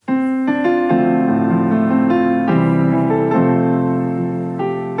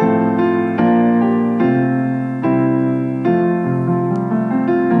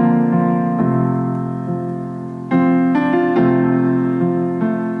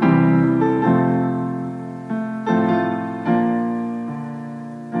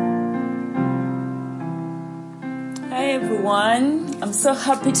I'm so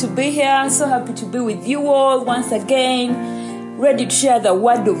happy to be here. I'm so happy to be with you all once again, ready to share the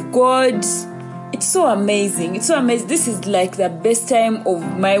word of God. It's so amazing. It's so amazing. This is like the best time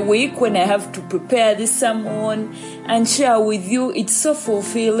of my week when I have to prepare this sermon and share with you. It's so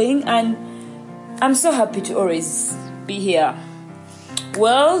fulfilling, and I'm so happy to always be here.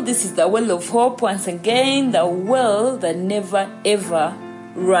 Well, this is the well of hope once again, the well that never ever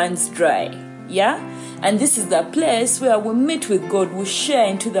runs dry. Yeah? And this is the place where we meet with God, we share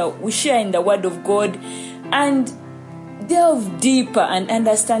in the word of God and delve deeper and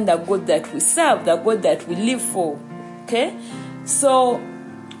understand the God that we serve, the God that we live for. Okay? So,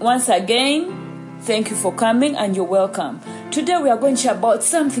 once again, thank you for coming and you're welcome. Today we are going to share about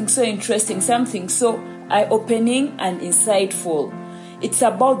something so interesting, something so eye-opening and insightful. It's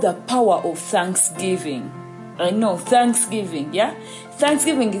about the power of thanksgiving. I know, thanksgiving, yeah?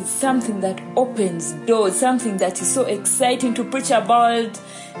 Thanksgiving is something that opens doors, something that is so exciting to preach about,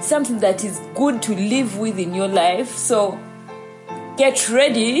 something that is good to live with in your life. So get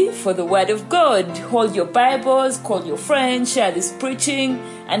ready for the word of God. Hold your Bibles, call your friends, share this preaching,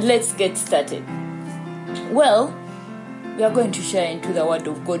 and let's get started. Well, we are going to share into the word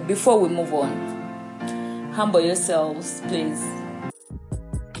of God. Before we move on, humble yourselves, please.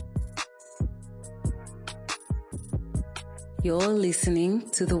 You're listening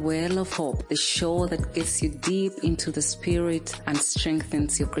to The Well of Hope, the show that gets you deep into the spirit and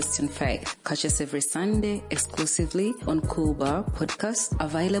strengthens your Christian faith. Catch us every Sunday exclusively on Cool Bar Podcast,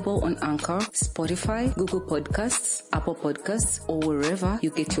 available on Anchor, Spotify, Google Podcasts, Apple Podcasts, or wherever you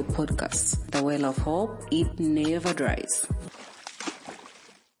get your podcasts. The Well of Hope, it never dries.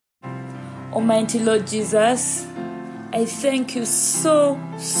 Almighty Lord Jesus, I thank you so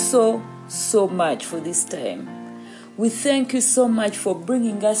much for this time. We thank you so much for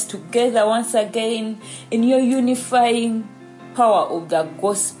bringing us together once again in your unifying power of the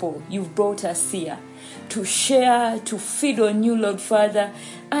gospel. You've brought us here to share, to feed on you, Lord Father.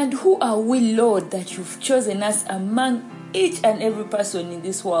 And who are we, Lord, that you've chosen us among each and every person in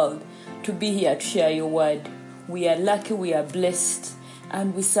this world to be here to share your word? We are lucky, we are blessed,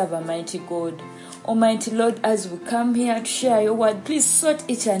 and we serve a mighty God. Almighty Lord, as we come here to share your word, please sort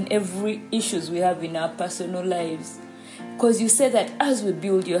each and every issues we have in our personal lives. Because you said that as we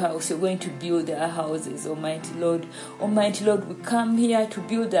build your house, you're going to build our houses, Almighty Lord. Almighty Lord, we come here to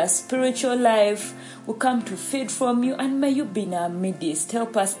build our spiritual life. We come to feed from you, and may you be in our midst.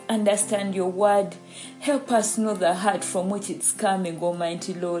 Help us understand your word. Help us know the heart from which it's coming,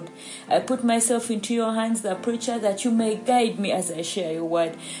 Almighty Lord. I put myself into your hands, the preacher, that you may guide me as I share your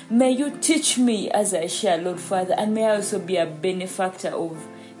word. May you teach me as I share, Lord Father, and may I also be a benefactor of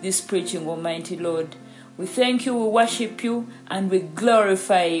this preaching, Almighty Lord. We thank you, we worship you, and we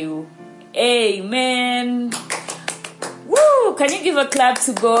glorify you. Amen. Woo! Can you give a clap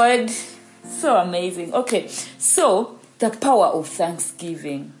to God? So amazing. Okay, so the power of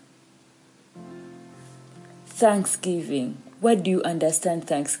thanksgiving. Thanksgiving. What do you understand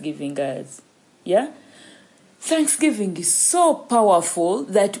thanksgiving as? Yeah? Thanksgiving is so powerful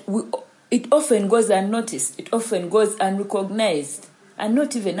that it often goes unnoticed. It often goes unrecognized and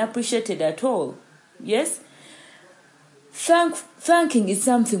not even appreciated at all. Yes? Thanking is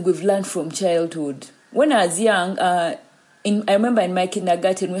something we've learned from childhood. When I was young, I remember in my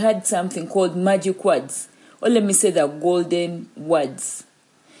kindergarten, we had something called magic words. Or let me say the golden words.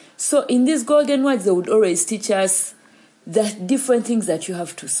 So in these golden words, they would always teach us the different things that you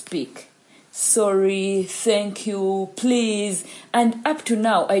have to speak. Sorry, thank you, please. And up to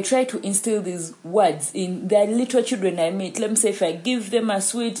now, I try to instill these words in the little children I meet. Let me say, if I give them a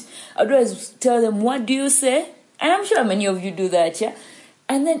sweet, I'd always tell them, what do you say? And I'm sure many of you do that, yeah?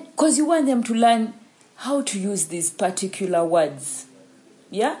 And then, because you want them to learn how to use these particular words,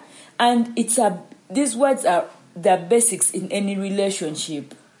 yeah? And these words are the basics in any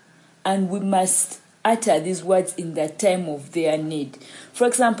relationship. And we must utter these words in the time of their need. For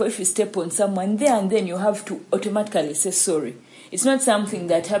example, if you step on someone there and then, you have to automatically say sorry. It's not something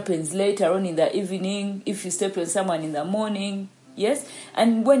that happens later on in the evening, if you step on someone in the morning, yes?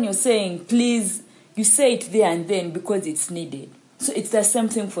 And when you're saying please, you say it there and then because it's needed. So it's the same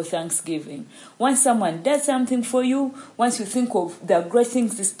thing for Thanksgiving. Once someone does something for you, once you think of the great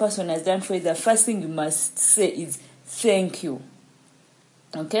things this person has done for you, the first thing you must say is thank you.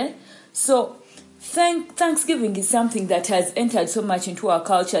 Okay? So Thanksgiving is something that has entered so much into our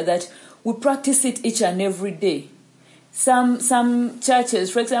culture that we practice it each and every day. Some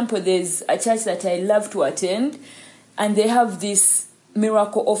churches, for example, there's a church that I love to attend, and they have this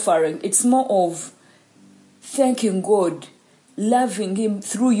miracle offering. It's more of thanking God loving him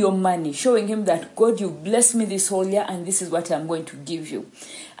through your money, showing him that, God, you've blessed me this whole year and this is what I'm going to give you.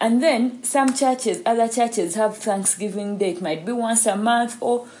 And then some churches, other churches have Thanksgiving Day. It might be once a month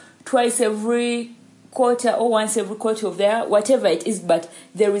or twice every quarter or once every quarter of the year, whatever it is, but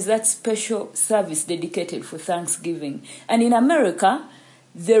there is that special service dedicated for Thanksgiving. And in America,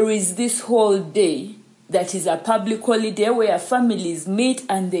 there is this whole day that is a public holiday where families meet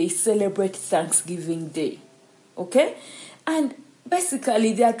and they celebrate Thanksgiving Day. Okay? And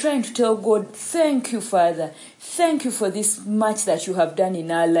basically, they are trying to tell God, thank you, Father. Thank you for this much that you have done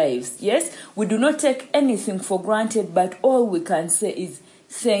in our lives. Yes, we do not take anything for granted, but all we can say is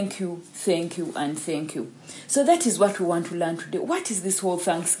thank you, and thank you. So that is what we want to learn today. What is this whole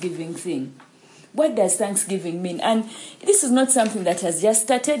Thanksgiving thing? What does Thanksgiving mean? And this is not something that has just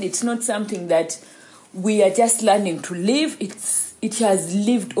started. It's not something that we are just learning to live. It has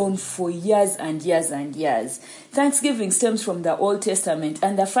lived on for years and years and years. Thanksgiving stems from the Old Testament,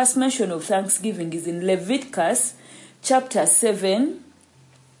 and the first mention of Thanksgiving is in Leviticus chapter 7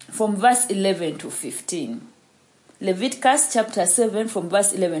 from verse 11 to 15. Leviticus chapter 7 from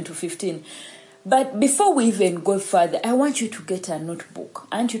verse 11 to 15. But before we even go further, I want you to get a notebook.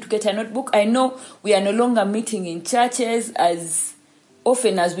 I know we are no longer meeting in churches as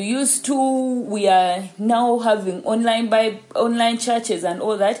often as we used to. We are now having online churches and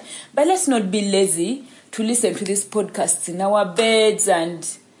all that. But let's not be lazy to listen to these podcasts in our beds, and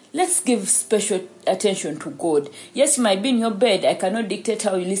let's give special attention to God. Yes, you might be in your bed. I cannot dictate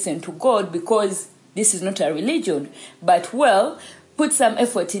how you listen to God because this is not a religion. But, well, put some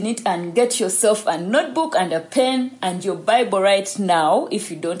effort in it and get yourself a notebook and a pen and your Bible right now if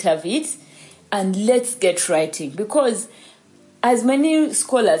you don't have it. And let's get writing, because as many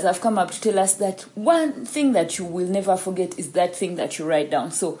scholars have come up to tell us that one thing that you will never forget is that thing that you write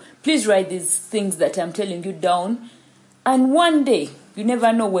down. So please write these things that I'm telling you down. And one day, you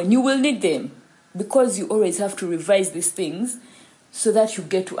never know when you will need them, because you always have to revise these things so that you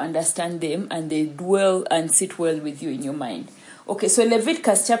get to understand them and they dwell and sit well with you in your mind. Okay, so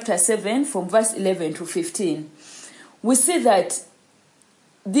Leviticus chapter 7 from verse 11 to 15. We see that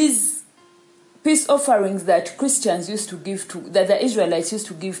these peace offerings that Christians used to give to, that the Israelites used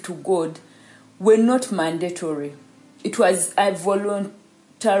to give to God, were not mandatory. It was a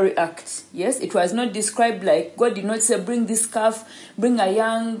voluntary act. Yes, it was not described like, God did not say, bring this calf, bring a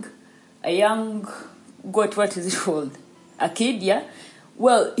young goat, what is it called? A kid, yeah?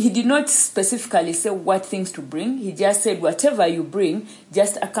 Well, he did not specifically say what things to bring. He just said, whatever you bring,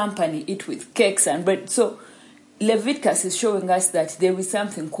 just accompany it with cakes and bread. So Leviticus is showing us that there is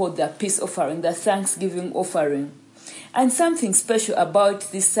something called the peace offering, the Thanksgiving offering. And something special about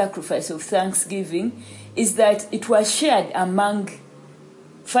this sacrifice of Thanksgiving is that it was shared among,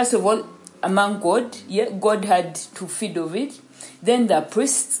 first of all, among God. Yeah, God had to feed of it. Then the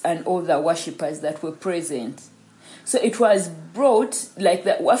priests and all the worshippers that were present. So it was brought, like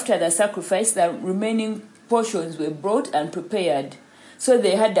that after the sacrifice, the remaining portions were brought and prepared. So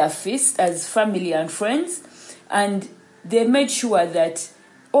they had a feast as family and friends, and they made sure that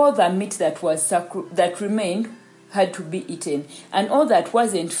all the meat that was that remained had to be eaten, and all that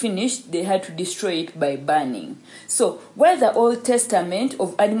wasn't finished, they had to destroy it by burning. So while the Old Testament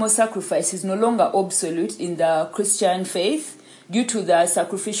of animal sacrifice is no longer obsolete in the Christian faith, due to the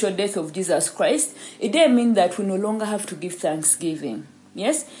sacrificial death of Jesus Christ, it didn't mean that we no longer have to give thanksgiving.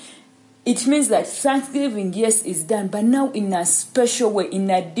 Yes? It means that thanksgiving, yes, is done, but now in a special way, in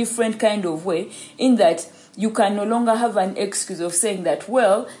a different kind of way, in that you can no longer have an excuse of saying that,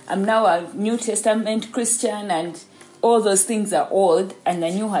 well, I'm now a New Testament Christian and all those things are old and the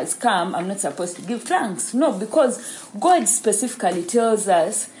new has come, I'm not supposed to give thanks. No, because God specifically tells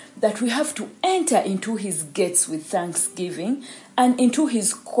us that we have to enter into his gates with thanksgiving and into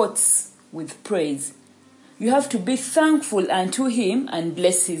his courts with praise. You have to be thankful unto him and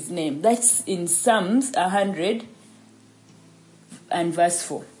bless his name. That's in Psalms 100 and verse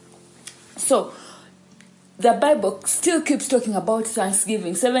 4. So the Bible still keeps talking about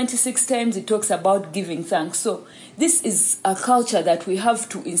thanksgiving. 76 times it talks about giving thanks. So this is a culture that we have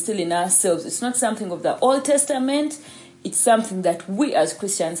to instill in ourselves. It's not something of the Old Testament. It's something that we as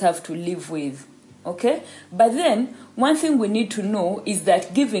Christians have to live with. Okay? But then, one thing we need to know is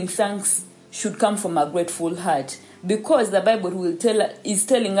that giving thanks should come from a grateful heart. Because the Bible is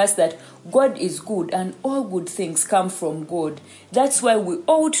telling us that God is good and all good things come from God. That's why we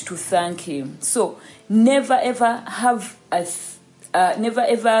ought to thank him. So, never ever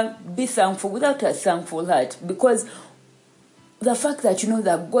be thankful without a thankful heart. Because the fact that you know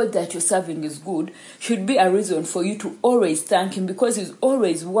that God that you're serving is good should be a reason for you to always thank him, because he's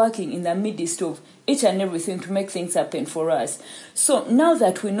always working in the midst of each and everything to make things happen for us. So now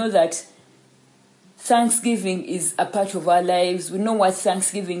that we know that Thanksgiving is a part of our lives, we know what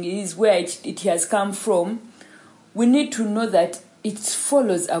Thanksgiving is, where it has come from, we need to know that it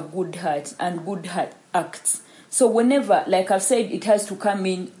follows a good heart and good heart acts. So whenever, like I've said, it has to come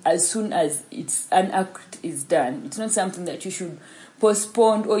in as soon as an act is done. It's not something that you should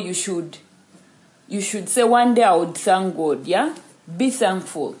postpone, or you should say one day I would thank God. Yeah, be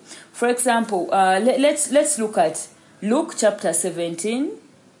thankful. For example, let's look at Luke chapter 17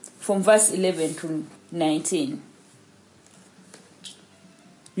 from verse 11 to 19.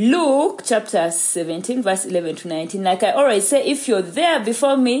 Luke chapter 17 verse 11 to 19. Like I always say, if you're there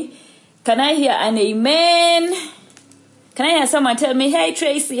before me, can I hear an amen? Can I hear someone tell me, hey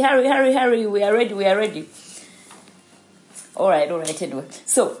Tracy, hurry, we are ready. All right, anyway.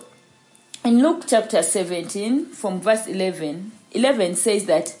 So, in Luke chapter 17, from verse 11 says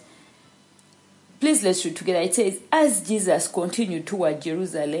that, please let's read together. It says, as Jesus continued toward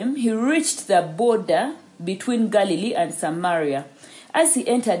Jerusalem, he reached the border between Galilee and Samaria. As he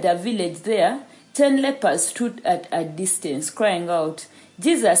entered a village there, 10 lepers stood at a distance, crying out,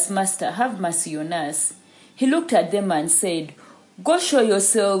 Jesus, Master, have mercy on us. He looked at them and said, go show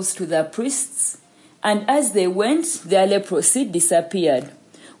yourselves to the priests. And as they went, their leprosy disappeared.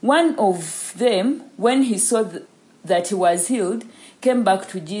 One of them, when he saw that he was healed, came back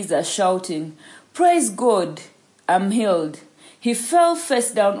to Jesus shouting, praise God, I'm healed. He fell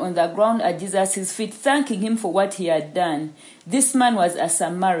face down on the ground at Jesus' feet, thanking him for what he had done. This man was a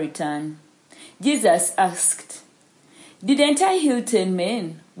Samaritan. Jesus asked, didn't I heal 10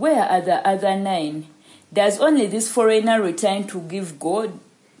 men? Where are the other 9? Does only this foreigner return to give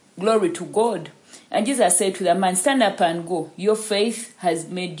glory to God? And Jesus said to the man, stand up and go. Your faith has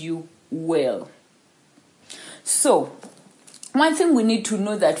made you well. So, one thing we need to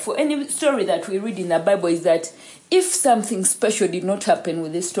know that for any story that we read in the Bible is that if something special did not happen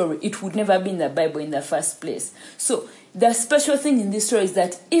with this story, it would never be in the Bible in the first place. So, the special thing in this story is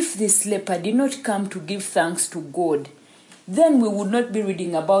that if this leper did not come to give thanks to God, then we would not be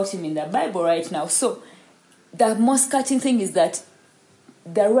reading about him in the Bible right now. So, the most cutting thing is that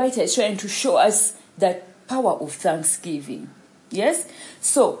the writer is trying to show us the power of thanksgiving. Yes?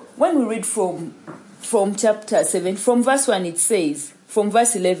 So, when we read from chapter 7, from verse 1 it says, from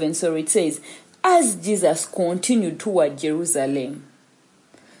verse 11, it says, as Jesus continued toward Jerusalem.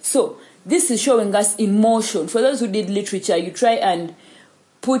 So, this is showing us in motion. For those who did literature, you try and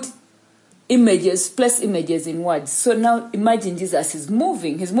put images, place images in words. So now imagine Jesus is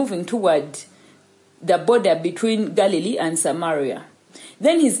moving. He's moving toward the border between Galilee and Samaria.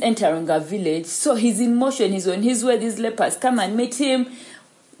 Then he's entering a village. So he's in motion. He's on his way. These lepers come and meet him.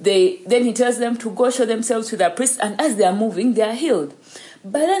 Then he tells them to go show themselves to the priest. And as they are moving, they are healed.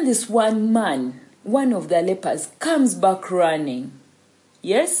 But then this one man, one of the lepers, comes back running.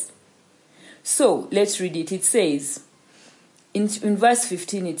 Yes? So let's read it. It says, in verse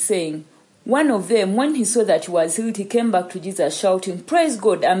 15, it's saying, one of them, when he saw that he was healed, he came back to Jesus shouting, praise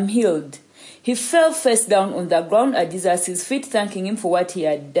God, I'm healed. He fell face down on the ground at Jesus' feet, thanking him for what he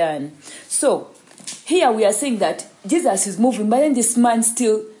had done. So, here we are saying that Jesus is moving, but then this man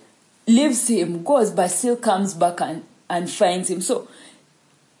still leaves him, goes, but still comes back and finds him. So,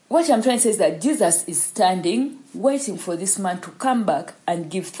 what I'm trying to say is that Jesus is standing, waiting for this man to come back and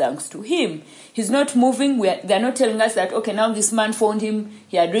give thanks to him. He's not moving. They're not telling us that, okay, now this man found him,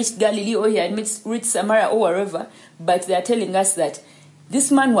 he had reached Galilee, or he had reached Samaria, or wherever. But they're telling us that this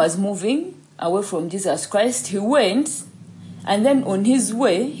man was moving away from Jesus Christ. He went, and then on his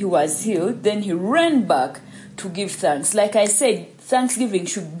way, he was healed. Then he ran back to give thanks. Like I said, Thanksgiving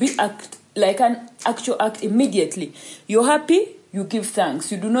should be like an actual act immediately. You're happy, you give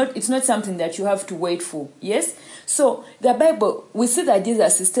thanks. It's not something that you have to wait for. Yes? So, the Bible, we see that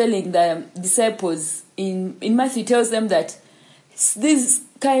Jesus is telling the disciples, in Matthew, tells them that these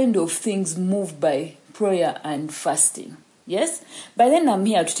kind of things move by prayer and fasting. Yes? But then I'm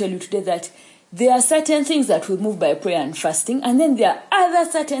here to tell you today that there are certain things that will move by prayer and fasting, and then there are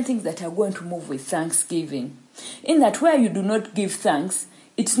other certain things that are going to move with thanksgiving. In that, where you do not give thanks,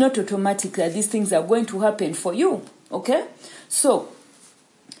 it's not automatic that these things are going to happen for you. Okay? So,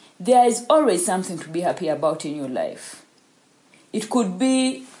 there is always something to be happy about in your life. It could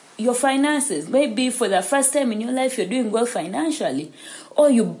be your finances. Maybe for the first time in your life, you're doing well financially. Or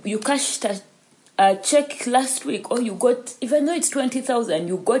you cashed a check last week, or you got, even though it's 20,000,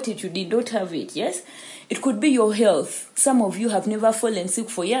 you got it, you did not have it. Yes? It could be your health. Some of you have never fallen sick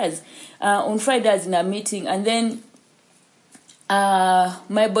for years. On Friday, I was in a meeting, and then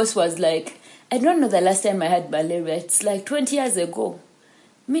my boss was like, I don't know the last time I had malaria. It's like 20 years ago.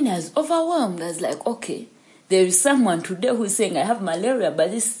 I mean, I was overwhelmed. I was like, okay, there is someone today who's saying I have malaria,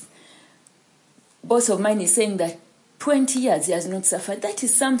 but this boss of mine is saying that 20 years he has not suffered. That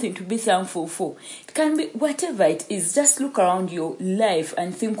is something to be thankful for. It can be whatever it is. Just look around your life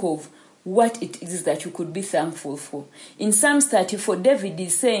and think of what it is that you could be thankful for. In Psalms 34, David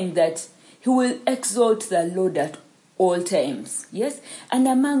is saying that he will exalt the Lord at all times. Yes? And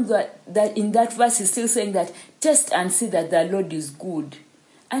among that in that verse, he's still saying that, test and see that the Lord is good.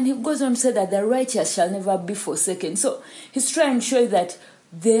 And he goes on to say that the righteous shall never be forsaken. So he's trying to show you that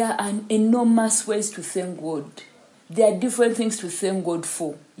there are enormous ways to thank God. There are different things to thank God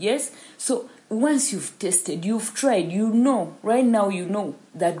for. Yes? So once you've tested, you've tried, you know, right now you know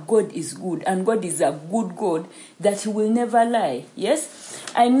that God is good. And God is a good God, that he will never lie. Yes?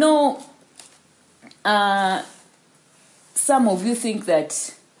 I know some of you think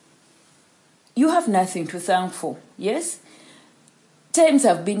that you have nothing to thank for. Yes? Times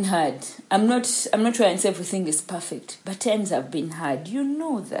have been hard. I'm not trying to say everything is perfect, but times have been hard. You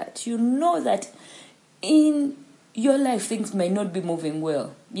know that. You know that in your life things may not be moving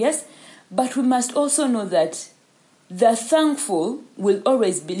well. Yes? But we must also know that the thankful will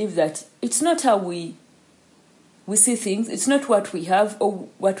always believe that it's not how we see things. It's not what we have or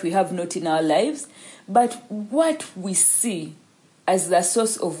what we have not in our lives, but what we see as the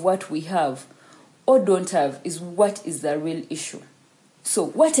source of what we have or don't have is what is the real issue. So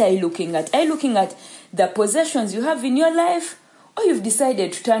what are you looking at? Are you looking at the possessions you have in your life, or you've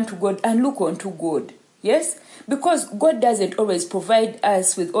decided to turn to God and look unto God? Yes? Because God doesn't always provide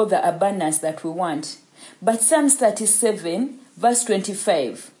us with all the abundance that we want. But Psalms 37 verse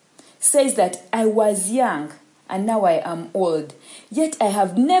 25 says that I was young and now I am old, yet I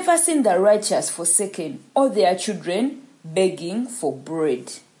have never seen the righteous forsaken or their children begging for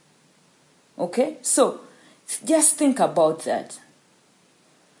bread. Okay? So just think about that.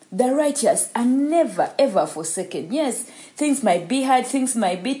 The righteous are never ever forsaken. Yes, things might be hard, things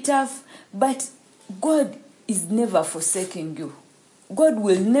might be tough, but God is never forsaking you. God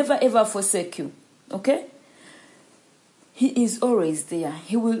will never ever forsake you. Okay? He is always there.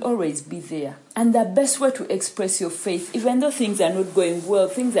 He will always be there. And the best way to express your faith, even though things are not going well,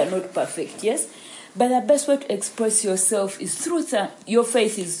 things are not perfect, yes? But the best way to express yourself is through your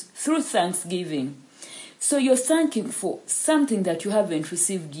faith is through thanksgiving. So you're thanking for something that you haven't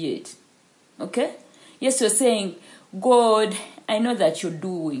received yet. Okay? Yes, you're saying, God, I know that you're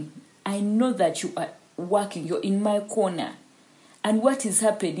doing. I know that you are working. You're in my corner. And what is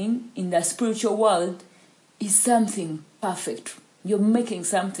happening in the spiritual world is something perfect. You're making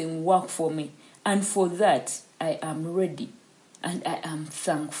something work for me. And for that, I am ready. And I am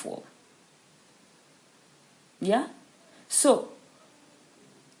thankful. Yeah? So,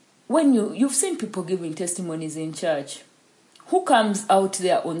 when you've seen people giving testimonies in church, who comes out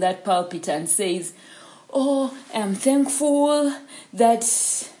there on that pulpit and says, oh, I'm thankful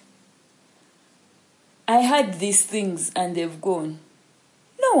that I had these things and they've gone.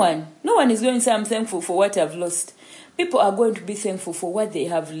 No one is going to say I'm thankful for what I've lost. People are going to be thankful for what they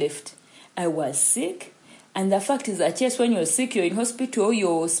have left. I was sick, and the fact is that yes, when you're sick, you're in hospital,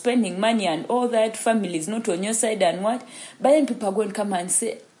 you're spending money and all that, family is not on your side and what, but then people are going to come and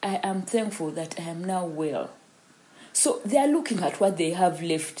say, I am thankful that I am now well. So they are looking at what they have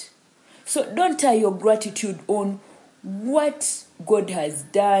left. So don't tie your gratitude on what God has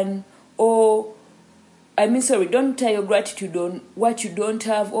done, don't tie your gratitude on what you don't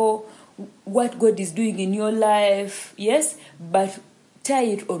have or what God is doing in your life, yes? But tie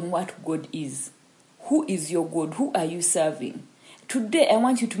it on what God is. Who is your God? Who are you serving? Today, I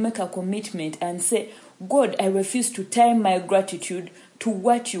want you to make a commitment and say, God, I refuse to tie my gratitude to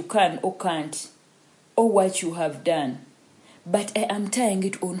what you can or can't, or what you have done. But I am tying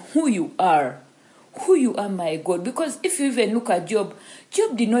it on who you are. Who you are, my God. Because if you even look at Job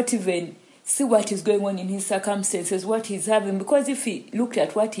did not even see what is going on in his circumstances, what he's having. Because if he looked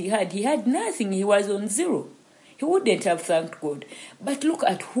at what he had nothing. He was on zero. He wouldn't have thanked God. But look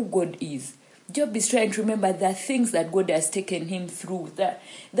at who God is. Job is trying to remember the things that God has taken him through,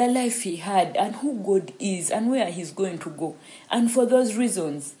 the life he had, and who God is, and where he's going to go. And for those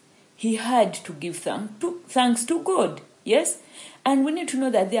reasons, he had to give thanks to God. Yes? And we need to know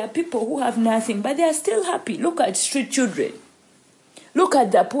that there are people who have nothing, but they are still happy. Look at street children. Look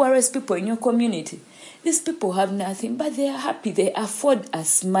at the poorest people in your community. These people have nothing, but they are happy. They afford a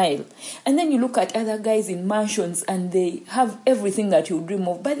smile. And then you look at other guys in mansions, and they have everything that you dream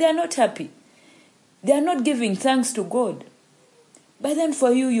of, but they are not happy. They are not giving thanks to God. But then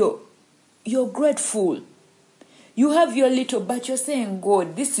for you, you're grateful. You have your little, but you're saying,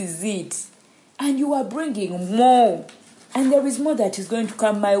 God, this is it. And you are bringing more. And there is more that is going to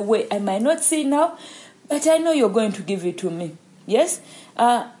come my way. I might not see now, but I know you're going to give it to me. Yes?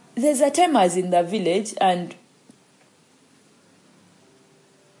 There's a time I was in the village and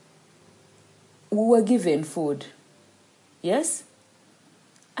we were given food. Yes?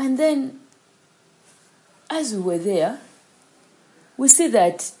 And then, as we were there, we see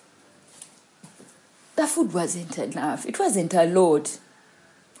that the food wasn't enough. It wasn't a lot.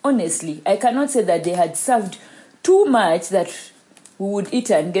 Honestly, I cannot say that they had served too much that we would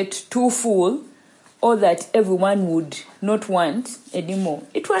eat and get too full, or that everyone would not want anymore.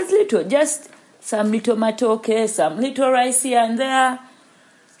 It was little, just some little matoke, some little rice here and there,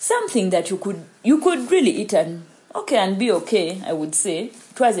 something that you could really eat and be okay, I would say.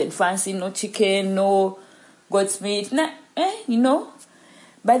 It wasn't fancy, no chicken, no goat's meat,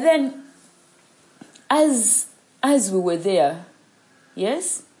 But then, as we were there,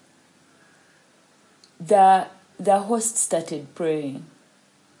 yes, the host started praying.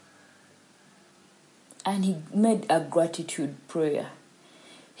 And he made a gratitude prayer.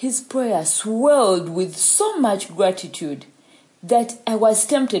 His prayer swelled with so much gratitude that I was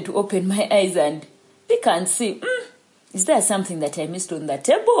tempted to open my eyes and pick and see, is there something that I missed on the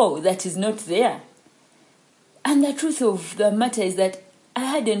table that is not there? And the truth of the matter is that I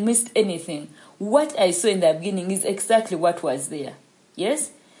hadn't missed anything. What I saw in the beginning is exactly what was there. Yes?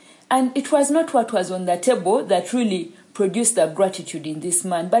 And it was not what was on the table that really produced the gratitude in this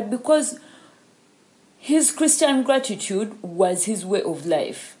man, but because his Christian gratitude was his way of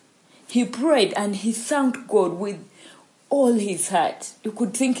life. He prayed and he thanked God with all his heart. You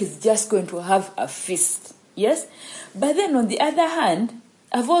could think he's just going to have a feast. Yes? But then on the other hand,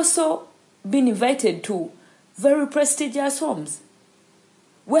 I've also been invited to very prestigious homes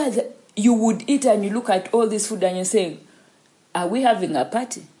where you would eat and you look at all this food and you're saying, are we having a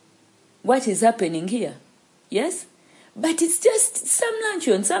party? What is happening here? Yes? But it's just some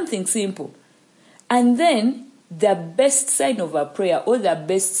luncheon, something simple. And then the best sign of a prayer, or the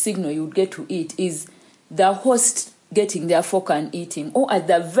best signal you would get to eat, is the host getting their fork and eating. Or at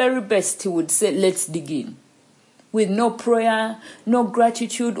the very best, he would say, let's dig in. With no prayer, no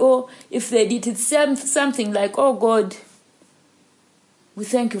gratitude. Or if they did it, something like, oh God, we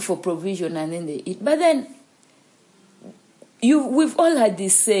thank you for provision, and then they eat. But then, we've all had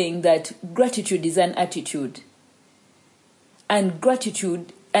this saying that gratitude is an attitude.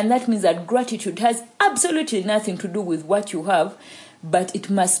 And that means that gratitude has absolutely nothing to do with what you have, but it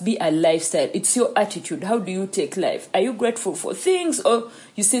must be a lifestyle. It's your attitude. How do you take life? Are you grateful for things, or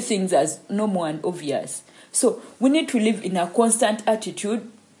you see things as normal and obvious? So we need to live in a constant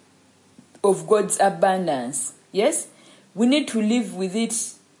attitude of God's abundance. Yes? We need to live with it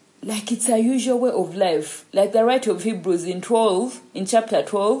like it's a usual way of life. Like the writer of Hebrews in chapter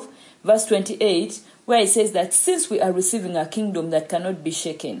 12, verse 28, where it says that since we are receiving a kingdom that cannot be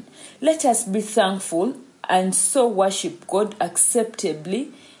shaken, let us be thankful and so worship God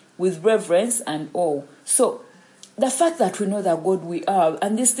acceptably with reverence and awe. So, the fact that we know that God we are,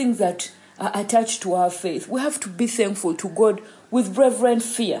 and these things that are attached to our faith, we have to be thankful to God with reverent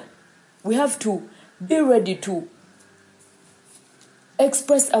fear. We have to be ready to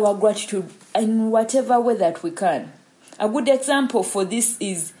express our gratitude in whatever way that we can. A good example for this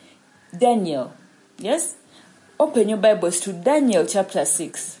is Daniel. Yes? Open your Bibles to Daniel chapter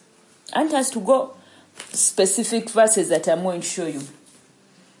 6. I want us to go specific verses that I'm going to show you.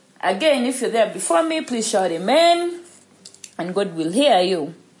 Again, if you're there before me, please shout amen, and God will hear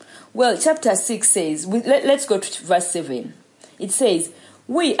you. Well, chapter 6 says, let's go to verse 7. It says,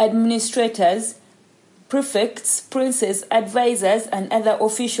 we administrators, prefects, princes, advisors, and other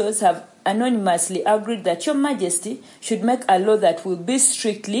officials have anonymously agreed that your majesty should make a law that will be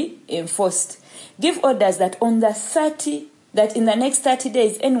strictly enforced. Give orders that in the next 30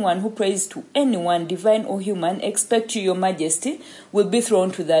 days, anyone who prays to anyone, divine or human, except you, your majesty, will be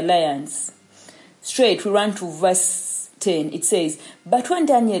thrown to the lions. Straight, we run to verse 10. It says, but when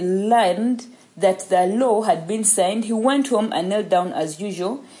Daniel learned that the law had been signed, he went home and knelt down as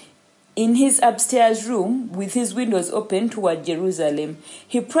usual in his upstairs room with his windows open toward Jerusalem.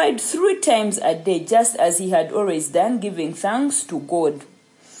 He prayed 3 times a day, just as he had always done, giving thanks to God.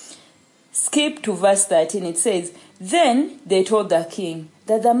 Skip to verse 13. It says, then they told the king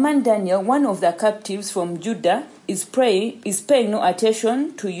that the man Daniel, one of the captives from Judah, is paying no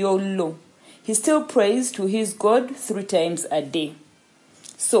attention to your law. He still prays to his God 3 times a day.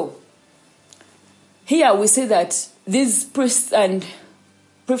 So, here we see that these priests and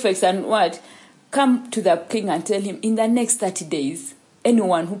prefects and come to the king and tell him, in the next 30 days,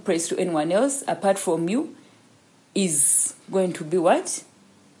 anyone who prays to anyone else apart from you is going to be what?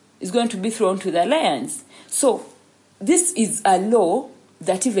 Is going to be thrown to the lions. So this is a law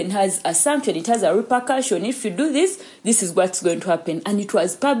that even has a sanction. It has a repercussion. If you do this, this is what's going to happen. And it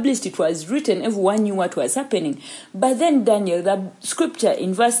was published, it was written, everyone knew what was happening. But then Daniel, the scripture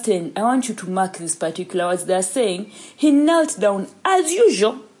in verse 10, I want you to mark this particular words. They're saying, he knelt down as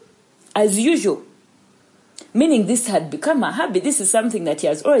usual, meaning this had become a habit. This is something that he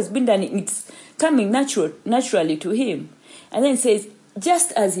has always been done. It's coming naturally to him. And then it says,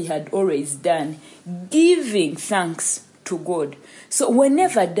 just as he had always done, giving thanks to God. So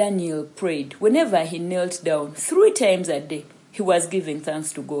whenever Daniel prayed, whenever he knelt down 3 times a day, he was giving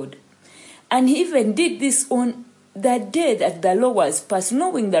thanks to God. And he even did this on the day that the law was passed,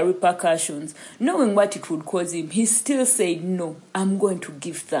 knowing the repercussions, knowing what it would cause him. He still said, no, I'm going to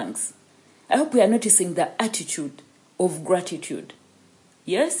give thanks. I hope we are noticing the attitude of gratitude.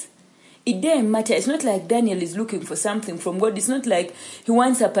 Yes? It didn't matter. It's not like Daniel is looking for something from God. It's not like he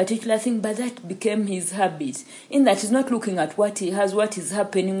wants a particular thing, but that became his habit. In that he's not looking at what he has, what is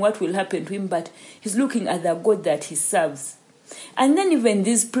happening, what will happen to him, but he's looking at the God that he serves. And then even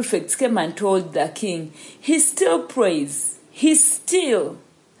these prefects came and told the king, he still prays.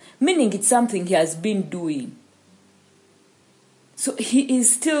 Meaning it's something he has been doing. So he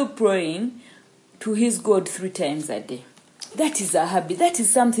is still praying to his God 3 times a day. That is a habit. That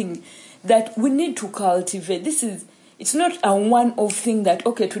is something that we need to cultivate. It's not a one-off thing that,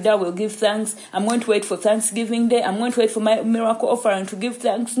 okay, today I will give thanks. I'm going to wait for Thanksgiving Day. I'm going to wait for my miracle offering to give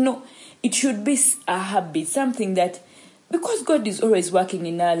thanks. No, it should be a habit, something that, because God is always working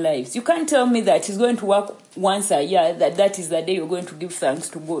in our lives. You can't tell me that he's going to work once a year, that is the day you're going to give thanks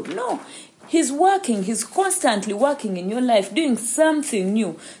to God. No, he's working. He's constantly working in your life, doing something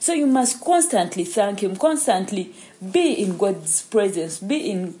new. So you must constantly thank him, constantly be in God's presence,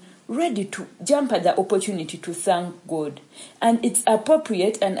 ready to jump at the opportunity to thank God. And it's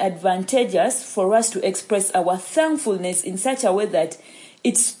appropriate and advantageous for us to express our thankfulness in such a way that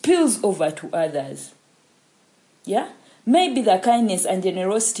it spills over to others. Yeah? Maybe the kindness and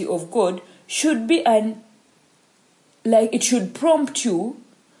generosity of God should be it should prompt you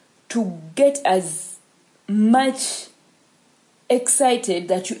to get as much excited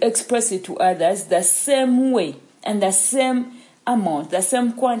that you express it to others the same way and the same amount, the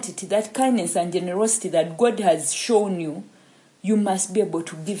same quantity, that kindness and generosity that God has shown you, you must be able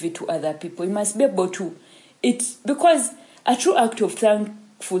to give it to other people. You must be able to, because a true act of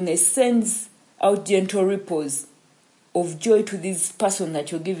thankfulness sends out gentle ripples of joy to this person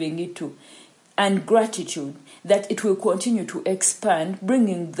that you're giving it to, and gratitude that it will continue to expand,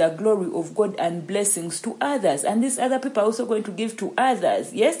 bringing the glory of God and blessings to others. And these other people are also going to give to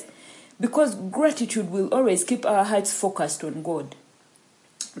others, yes? Because gratitude will always keep our hearts focused on God.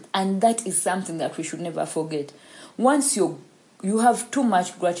 And that is something that we should never forget. Once you have too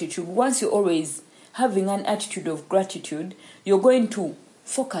much gratitude, once you're always having an attitude of gratitude, you're going to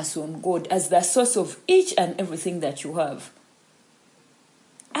focus on God as the source of each and everything that you have.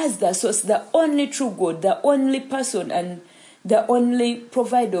 As the source, the only true God, the only person and the only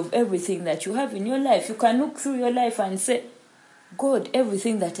provider of everything that you have in your life. You can look through your life and say, God,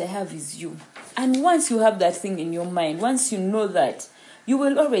 everything that I have is you. And once you have that thing in your mind, once you know that, you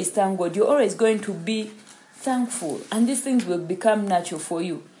will always thank God. You're always going to be thankful. And these things will become natural for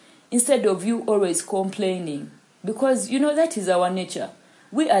you. Instead of you always complaining. Because, that is our nature.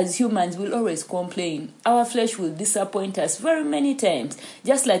 We as humans will always complain. Our flesh will disappoint us very many times.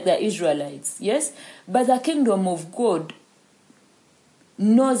 Just like the Israelites. Yes? But the kingdom of God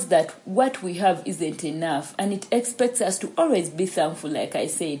knows that what we have isn't enough, and it expects us to always be thankful, like I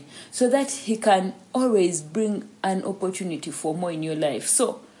said, so that he can always bring an opportunity for more in your life.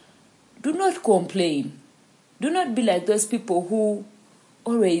 So do not complain. Do not be like those people who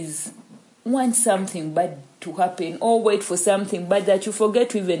always want something bad to happen or wait for something bad that you forget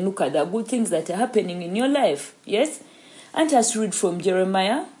to even look at the good things that are happening in your life. Yes? And let's read from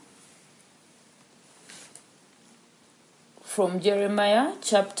Jeremiah. From Jeremiah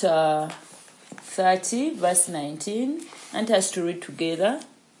chapter 30, verse 19. And us to read together.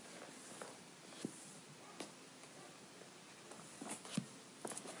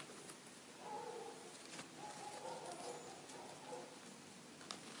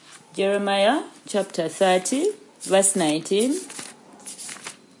 Jeremiah chapter 30, verse 19.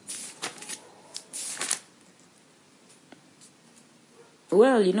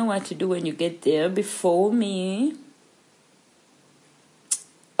 Well, you know what to do when you get there before me.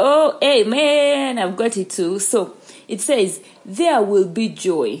 Oh, amen. I've got it too. So it says, there will be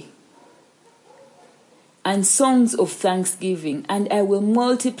joy and songs of thanksgiving, and I will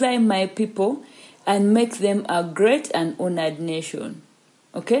multiply my people and make them a great and honored nation.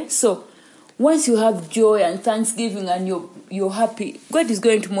 Okay, so once you have joy and thanksgiving and you're happy, God is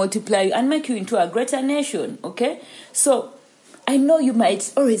going to multiply you and make you into a greater nation. Okay, so I know you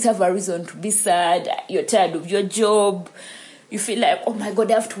might always have a reason to be sad. You're tired of your job. You feel like, oh my God,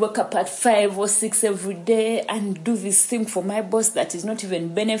 I have to wake up at 5 or 6 every day and do this thing for my boss that is not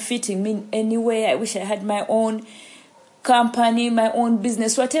even benefiting me in any way. I wish I had my own company, my own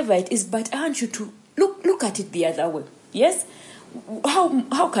business, whatever it is. But I want you to look at it the other way. Yes?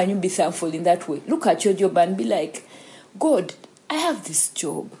 How can you be thankful in that way? Look at your job and be like, God, I have this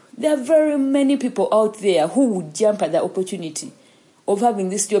job. There are very many people out there who would jump at the opportunity of having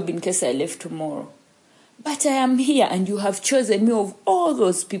this job in case I left tomorrow. But I am here and you have chosen me of all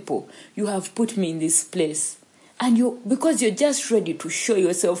those people. You have put me in this place. And because you're just ready to show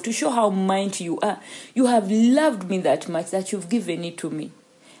yourself, to show how mighty you are, you have loved me that much that you've given it to me.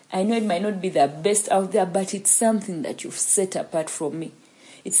 I know it might not be the best out there, but it's something that you've set apart from me.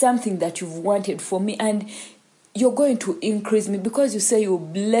 It's something that you've wanted for me, and you're going to increase me because you say you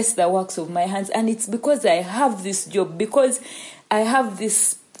bless the works of my hands. And it's because I have this job, because I have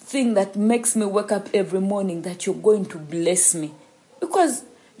this thing that makes me wake up every morning, that you're going to bless me. Because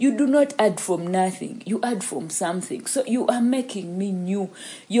you do not add from nothing, you add from something. So you are making me new.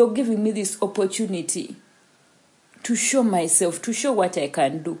 You're giving me this opportunity to show myself, to show what I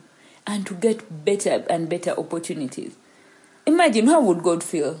can do, and to get better and better opportunities. Imagine how would God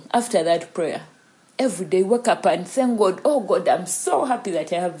feel after that prayer? Every day, wake up and thank God, oh God, I'm so happy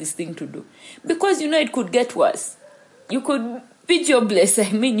that I have this thing to do. Because it could get worse. You could be jobless.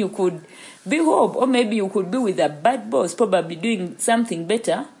 You could be home, or maybe you could be with a bad boss, probably doing something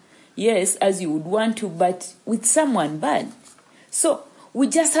better, yes, as you would want to, but with someone bad. So we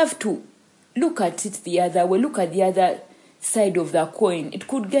just have to look at it the other way, look at the other side of the coin. It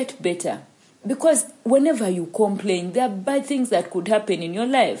could get better. Because whenever you complain, there are bad things that could happen in your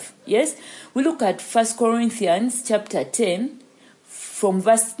life. Yes? We look at 1 Corinthians chapter 10 from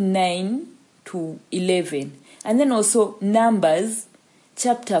verse 9 to 11. And then also Numbers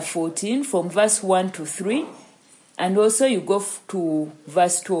chapter 14 from verse 1 to 3. And also you go to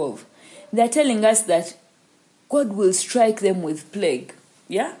verse 12. They're telling us that God will strike them with plague.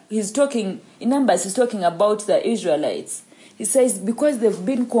 Yeah? In Numbers, he's talking about the Israelites. He says, because they've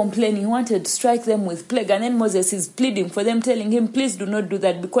been complaining, he wanted to strike them with plague. And then Moses is pleading for them, telling him, please do not do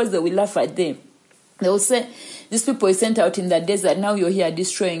that, because they will laugh at them. They will say, these people are sent out in the desert, now you're here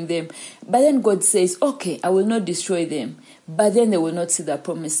destroying them. But then God says, okay, I will not destroy them, but then they will not see the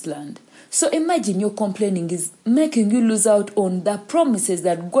promised land. So imagine your complaining is making you lose out on the promises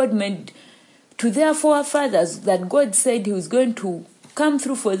that God made to their forefathers, that God said he was going to come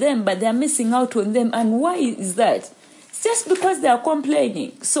through for them, but they're missing out on them. And why is that? It's just because they are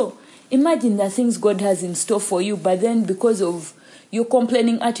complaining. So imagine the things God has in store for you, but then because of your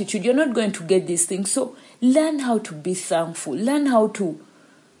complaining attitude, you're not going to get these things. So learn how to be thankful. Learn how to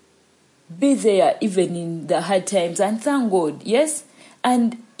be there even in the hard times and thank God. Yes?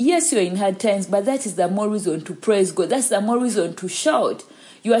 And yes, you're in hard times, but that is the more reason to praise God. That's the more reason to shout.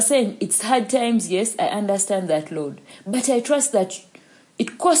 You are saying it's hard times. Yes, I understand that, Lord. But I trust that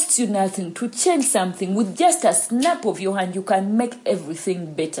it costs you nothing to change something. With just a snap of your hand, you can make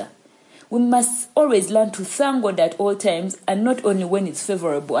everything better. We must always learn to thank God at all times, and not only when it's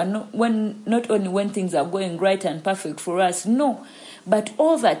favorable, and not only when things are going right and perfect for us. No, but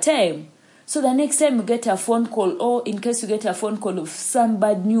all the time. So the next time you get a phone call, or in case you get a phone call of some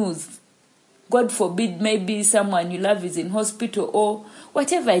bad news, God forbid, maybe someone you love is in hospital, or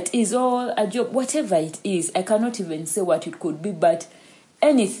whatever it is, or a job, whatever it is, I cannot even say what it could be, but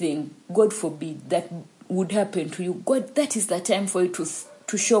anything, God forbid, that would happen to you, God, that is the time for you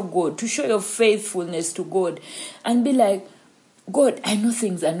to show God, to show your faithfulness to God, and be like, God, I know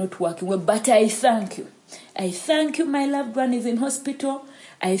things are not working well, but I thank you. I thank you, my loved one is in hospital.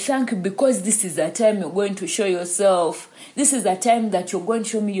 I thank you because this is the time you're going to show yourself. This is the time that you're going to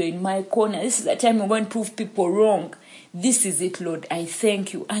show me you're in my corner. This is the time you're going to prove people wrong. This is it, Lord. I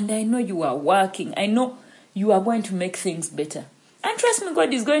thank you. And I know you are working. I know you are going to make things better. And trust me,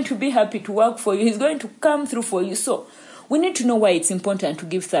 God is going to be happy to work for you. He's going to come through for you. So we need to know why it's important to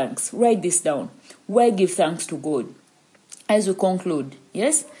give thanks. Write this down. Why give thanks to God? As we conclude,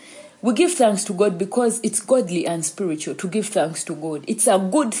 yes? We give thanks to God because it's godly and spiritual to give thanks to God. It's a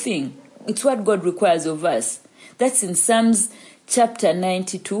good thing. It's what God requires of us. That's in Psalms chapter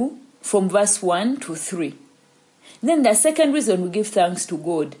 92 from verse 1 to 3. Then the second reason we give thanks to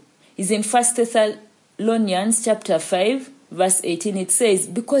God is in 1 Thessalonians chapter 5 verse 18. It says,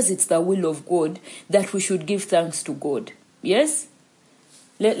 because it's the will of God that we should give thanks to God. Yes?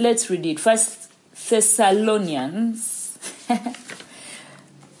 Let's read it. 1 Thessalonians.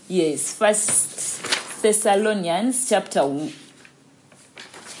 Yes, 1 Thessalonians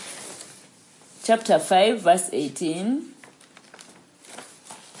chapter 5, verse 18.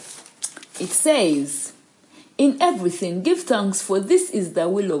 It says, "In everything give thanks, for this is the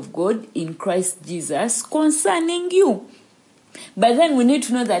will of God in Christ Jesus concerning you." But then we need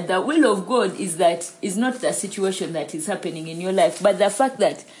to know that the will of God is not the situation that is happening in your life, but the fact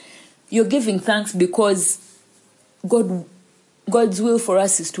that you're giving thanks because God's will for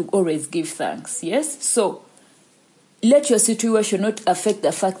us is to always give thanks. Yes? So let your situation not affect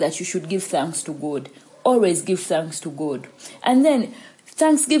the fact that you should give thanks to God. Always give thanks to God. And then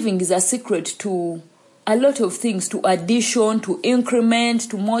thanksgiving is a secret to a lot of things, to addition, to increment,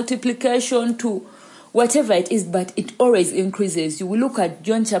 to multiplication, to whatever it is, but it always increases. You will look at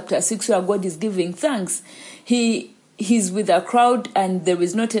John chapter 6 where God is giving thanks. He's with a crowd and there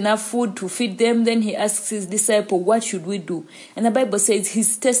is not enough food to feed them. Then he asks his disciple, what should we do? And the Bible says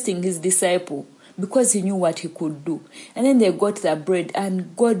he's testing his disciple because he knew what he could do. And then they got the bread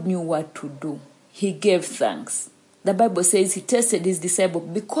and God knew what to do. He gave thanks. The Bible says he tested his disciple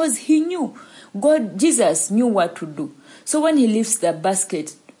because he knew. Jesus knew what to do. So when he lifts the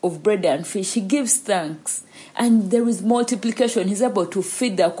basket of bread and fish, he gives thanks. And there is multiplication. He's able to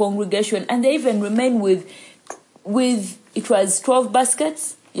feed the congregation. And they even remain with it was 12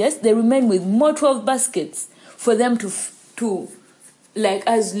 baskets. Yes, they remain with more 12 baskets for them to like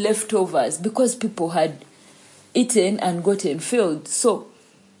as leftovers because people had eaten and gotten filled. So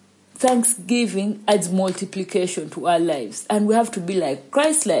thanksgiving adds multiplication to our lives. And we have to be like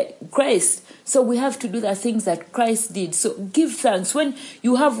Christ. So we have to do the things that Christ did. So give thanks. When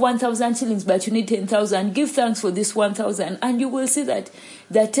you have 1,000 shillings but you need 10,000, give thanks for this 1,000. And you will see that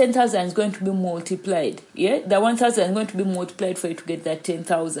the 10,000 is going to be multiplied. Yeah? The 1,000 is going to be multiplied for you to get that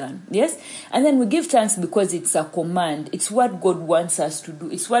 10,000. Yes? And then we give thanks because it's a command. It's what God wants us to do.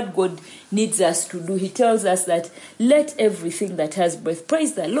 It's what God needs us to do. He tells us that let everything that has breath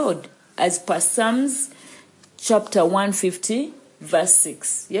praise the Lord. As per Psalms chapter 150, verse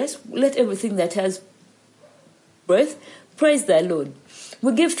 6. Yes? Let everything that has breath praise the Lord.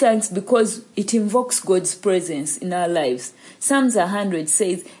 We give thanks because it invokes God's presence in our lives. Psalms 100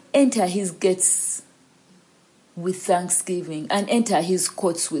 says, enter his gates with thanksgiving and enter his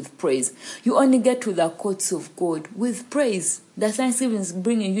courts with praise. You only get to the courts of God with praise. The thanksgiving is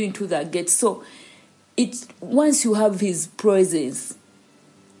bringing you into the gates. So once you have his presence,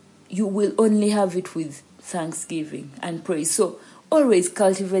 you will only have it with thanksgiving and praise. So always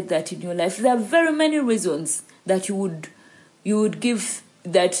cultivate that in your life. There are very many reasons that you would give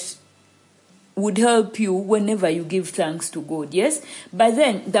that would help you whenever you give thanks to God. Yes? But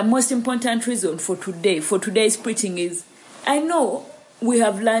then the most important reason for today's preaching is, I know we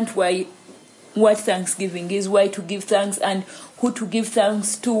have learned what thanksgiving is, why to give thanks and who to give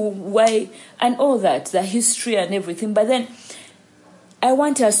thanks to, why, and all that, the history and everything. But then I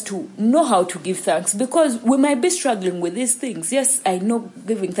want us to know how to give thanks because we might be struggling with these things. Yes, I know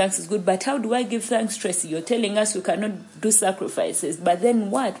giving thanks is good, but how do I give thanks, Tracy? You're telling us we cannot do sacrifices, but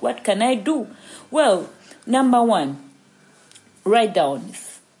then what? What can I do? Well, number one, write down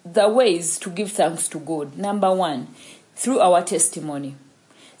the ways to give thanks to God. Number one, through our testimony.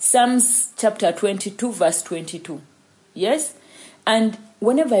 Psalms chapter 22, verse 22. Yes? And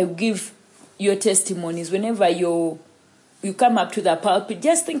whenever you give your testimonies, whenever you come up to the pulpit,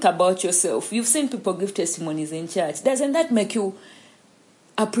 just think about yourself. You've seen people give testimonies in church. Doesn't that make you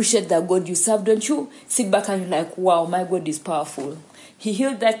appreciate the God you serve? Don't you sit back and you're like, wow, my God is powerful. He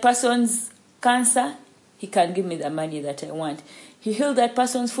healed that person's cancer. He can give me the money that I want. He healed that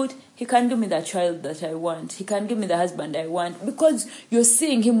person's foot. He can give me the child that I want. He can give me the husband I want. Because you're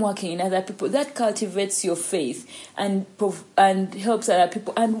seeing him working in other people. That cultivates your faith and helps other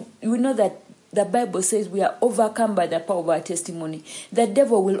people. And you know that the Bible says we are overcome by the power of our testimony. The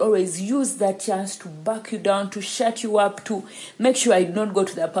devil will always use that chance to back you down, to shut you up, to make sure I do not go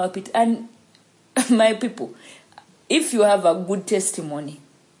to the pulpit. And my people, if you have a good testimony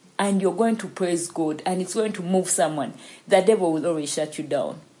and you're going to praise God and it's going to move someone, the devil will always shut you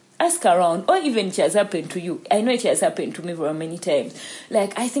down. Ask around, or even it has happened to you. I know it has happened to me very many times.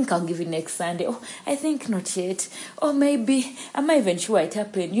 Like, I think I'll give it next Sunday. Oh, I think not yet. Or maybe, I'm not even sure it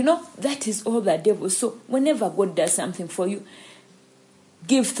happened. You know, that is all the devil. So whenever God does something for you,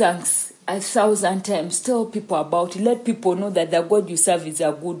 Give thanks 1,000 times. Tell people about it. Let people know that the God you serve is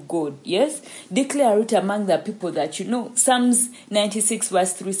a good God. Yes? Declare it among the people that you know. Psalms 96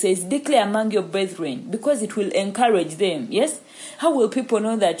 verse 3 says, declare among your brethren, because it will encourage them. Yes? How will people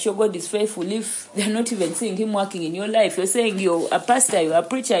know that your God is faithful if they're not even seeing him working in your life? You're saying you're a pastor, you're a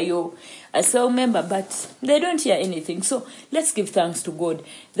preacher, you're a cell member, but they don't hear anything. So let's give thanks to God.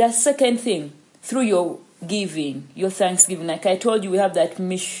 The second thing, through your giving, your thanksgiving, like I told you, we have that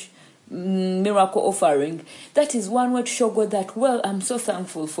miracle offering. That is one way to show God that, well, I'm so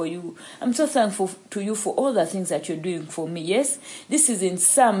thankful for you. I'm so thankful to you for all the things that you're doing for me. Yes, this is in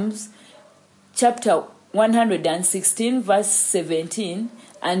Psalms chapter 116 verse 17,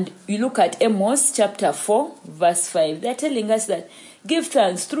 and you look at Amos chapter 4 verse 5. They're telling us that give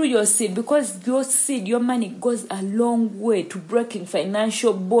thanks through your seed, because your seed, your money, goes a long way to breaking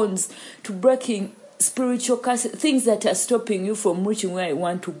financial bonds, to breaking spiritual curses, things that are stopping you from reaching where you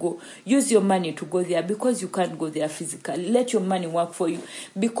want to go. Use your money to go there, because you can't go there physically. Let your money work for you,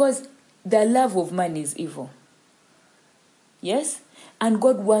 because the love of money is evil. Yes? And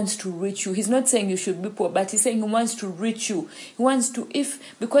God wants to reach you. He's not saying you should be poor, but he's saying he wants to reach you. He wants to,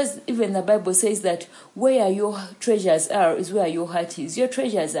 because even the Bible says that where your treasures are is where your heart is. Your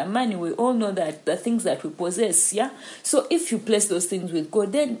treasures are money. We all know that, the things that we possess, yeah? So if you place those things with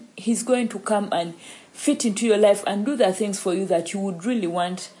God, then he's going to come and fit into your life and do the things for you that you would really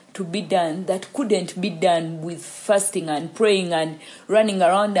want to be done, that couldn't be done with fasting and praying and running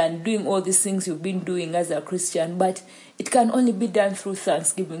around and doing all these things you've been doing as a Christian. But it can only be done through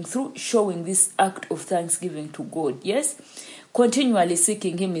thanksgiving, through showing this act of thanksgiving to God. Yes? Continually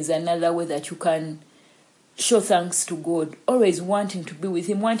seeking him is another way that you can show thanks to God. Always wanting to be with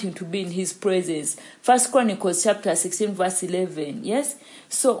him, wanting to be in his presence. 1 Chronicles chapter 16 verse 11. Yes?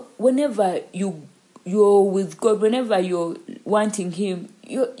 So whenever you're with God, whenever you're wanting him,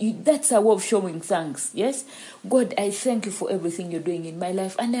 that's a way of showing thanks. Yes? God, I thank you for everything you're doing in my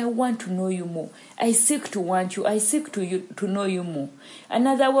life, and I want to know you more. I seek to want you. I seek to know you more.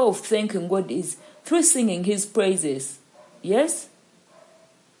 Another way of thanking God is through singing his praises. Yes?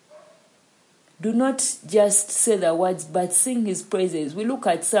 Do not just say the words, but sing his praises. We look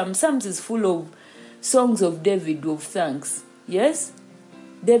at Psalms. Psalms is full of songs of David of thanks. Yes?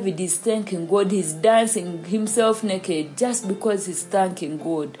 David is thanking God. He's dancing himself naked just because he's thanking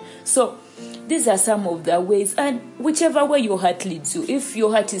God. So these are some of the ways, and whichever way your heart leads you. If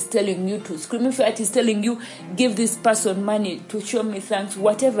your heart is telling you to scream, if your heart is telling you, give this person money to show me thanks,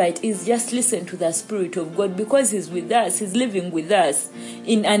 whatever it is, just listen to the Spirit of God, because he's with us. He's living with us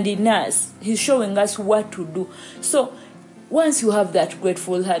in us. He's showing us what to do. So once you have that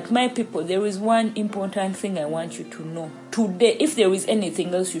grateful heart, my people, there is one important thing I want you to know today. If there is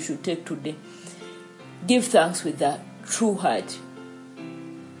anything else you should take today, give thanks with a true heart.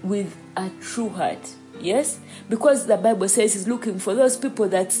 With a true heart. Yes? Because the Bible says he's looking for those people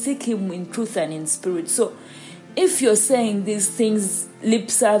that seek him in truth and in spirit. So if you're saying these things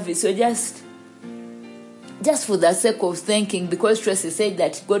lip service, or just for the sake of thanking, because Tracy said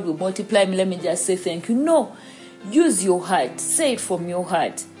that God will multiply me, let me just say thank you. No. Use your heart. Say it from your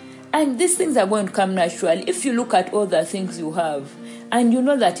heart. And these things are going to come naturally. If you look at all the things you have, and you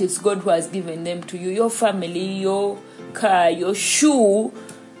know that it's God who has given them to you, your family, your car, your shoe,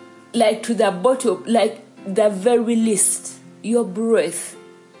 like to the bottom, like the very least, your breath,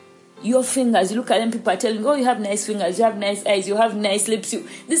 your fingers. You look at them, people are telling you, oh, you have nice fingers, you have nice eyes, you have nice lips.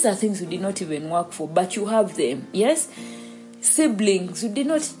 These are things you did not even work for, but you have them. Yes? Siblings, you did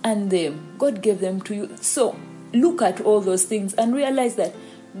not earn them. God gave them to you. So look at all those things and realize that,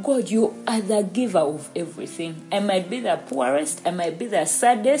 God, you are the giver of everything. I might be the poorest, I might be the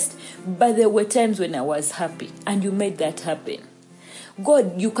saddest, but there were times when I was happy, and you made that happen.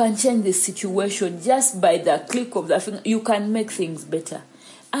 God, you can change the situation just by the click of the finger. You can make things better,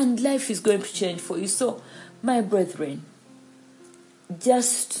 and life is going to change for you. So, my brethren,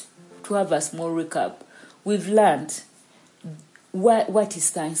 just to have a small recap, we've learned what is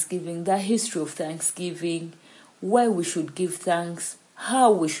Thanksgiving, the history of Thanksgiving, why we should give thanks,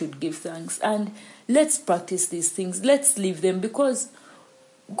 how we should give thanks, and let's practice these things. Let's live them, because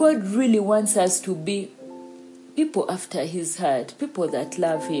God really wants us to be people after his heart, people that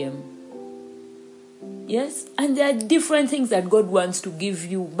love him. Yes? And there are different things that God wants to give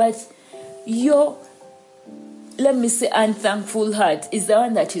you, but your, let me say, unthankful heart is the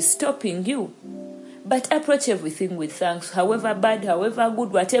one that is stopping you. But approach everything with thanks. However bad, however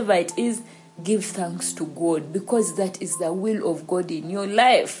good, whatever it is, give thanks to God, because that is the will of God in your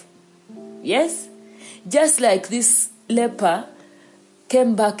life. Yes? Just like this leper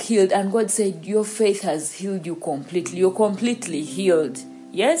came back healed, and God said, your faith has healed you completely. You're completely healed.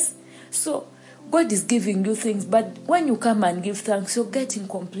 Yes? So God is giving you things, but when you come and give thanks, you're getting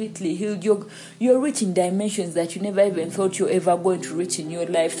completely healed. You're reaching dimensions that you never even thought you're ever going to reach in your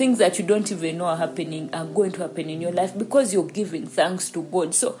life. Things that you don't even know are happening are going to happen in your life because you're giving thanks to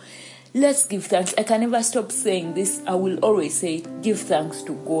God. So let's give thanks. I can never stop saying this. I will always say, give thanks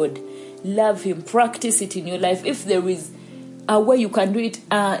to God. Love Him. Practice it in your life. If there is a way you can do it,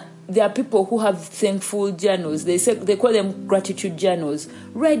 there are people who have thankful journals. They call them gratitude journals.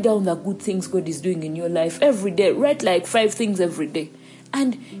 Write down the good things God is doing in your life every day. Write like 5 things every day.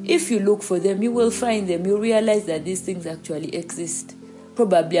 And if you look for them, you will find them. You realize that these things actually exist.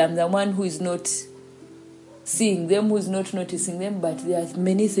 Probably I'm the one who is not seeing them, who is not noticing them, but there are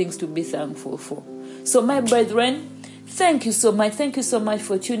many things to be thankful for. So my brethren, thank you so much. Thank you so much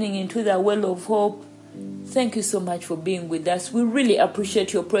for tuning into the Well of Hope. Thank you so much for being with us. We really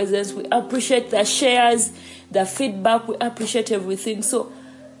appreciate your presence. We appreciate the shares, the feedback. We appreciate everything. So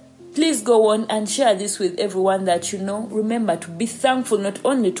please go on and share this with everyone that you know. Remember to be thankful not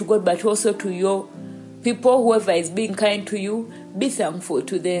only to God but also to your people. Whoever is being kind to you, be thankful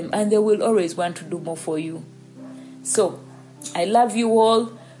to them and they will always want to do more for you. So I love you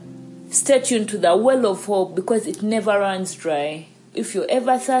all. Stay tuned to the Well of Hope because it never runs dry. If you're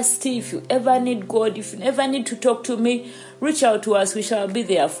ever thirsty, if you ever need God, if you ever need to talk to me, reach out to us. We shall be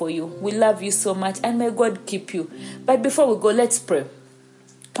there for you. We love you so much and may God keep you. But before we go, let's pray.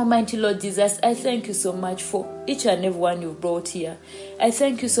 Almighty Lord Jesus, I thank you so much for each and every one you've brought here. I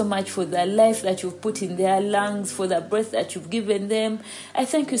thank you so much for the life that you've put in their lungs, for the breath that you've given them. I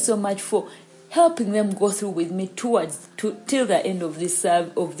thank you so much for helping them go through with me till the end of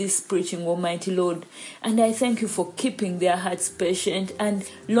this preaching, Almighty Lord. And I thank you for keeping their hearts patient and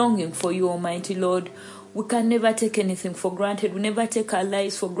longing for you, Almighty Lord. We can never take anything for granted. We never take our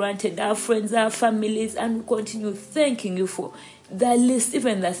lives for granted, our friends, our families, and we continue thanking you for the list,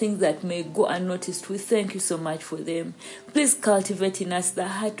 even the things that may go unnoticed. We thank you so much for them. Please cultivate in us the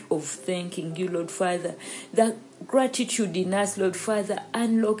heart of thanking you, Lord Father. The gratitude in us, Lord Father.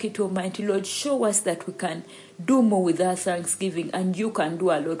 Unlock it, Almighty Lord. Show us that we can do more with our thanksgiving and you can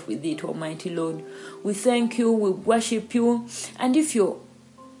do a lot with it, Almighty Lord. We thank you. We worship you. And if you're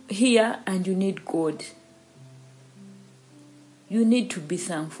here and you need God, you need to be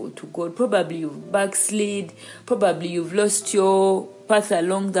thankful to God. Probably you've backslid. Probably you've lost your path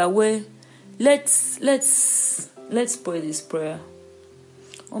along the way. Let's pray this prayer.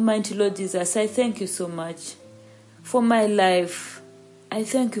 Almighty Lord Jesus, I thank you so much for my life. I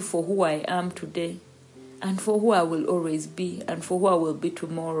thank you for who I am today and for who I will always be and for who I will be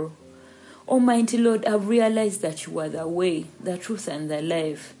tomorrow. Almighty Lord, I've realized that you are the way, the truth, and the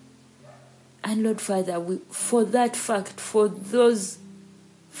life. And Lord Father, for those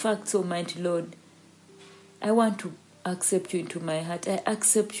facts, Almighty Lord, I want to accept you into my heart. I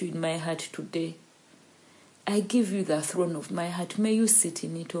accept you in my heart today. I give you the throne of my heart. May you sit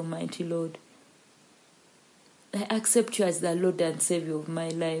in it, Almighty Lord. I accept you as the Lord and Savior of my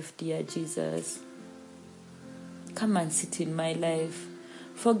life, dear Jesus. Come and sit in my life.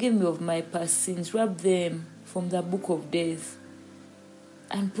 Forgive me of my past sins. Rub them from the book of death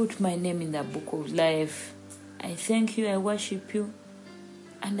and put my name in the book of life. I thank you, I worship you,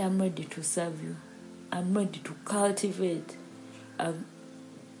 and I'm ready to serve you. I'm ready to cultivate an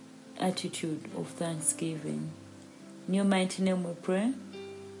attitude of thanksgiving. In your mighty name we pray.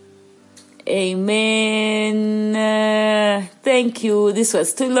 Amen. Thank you. This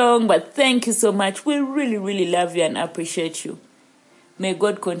was too long, but thank you so much. We really, really love you and appreciate you. May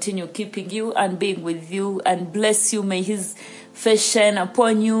God continue keeping you and being with you and bless you. May His face shine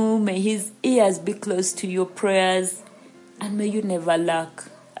upon you. May His ears be close to your prayers. And may you never lack.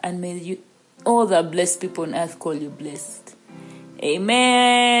 And may all the blessed people on earth call you blessed.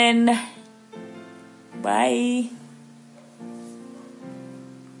 Amen. Bye.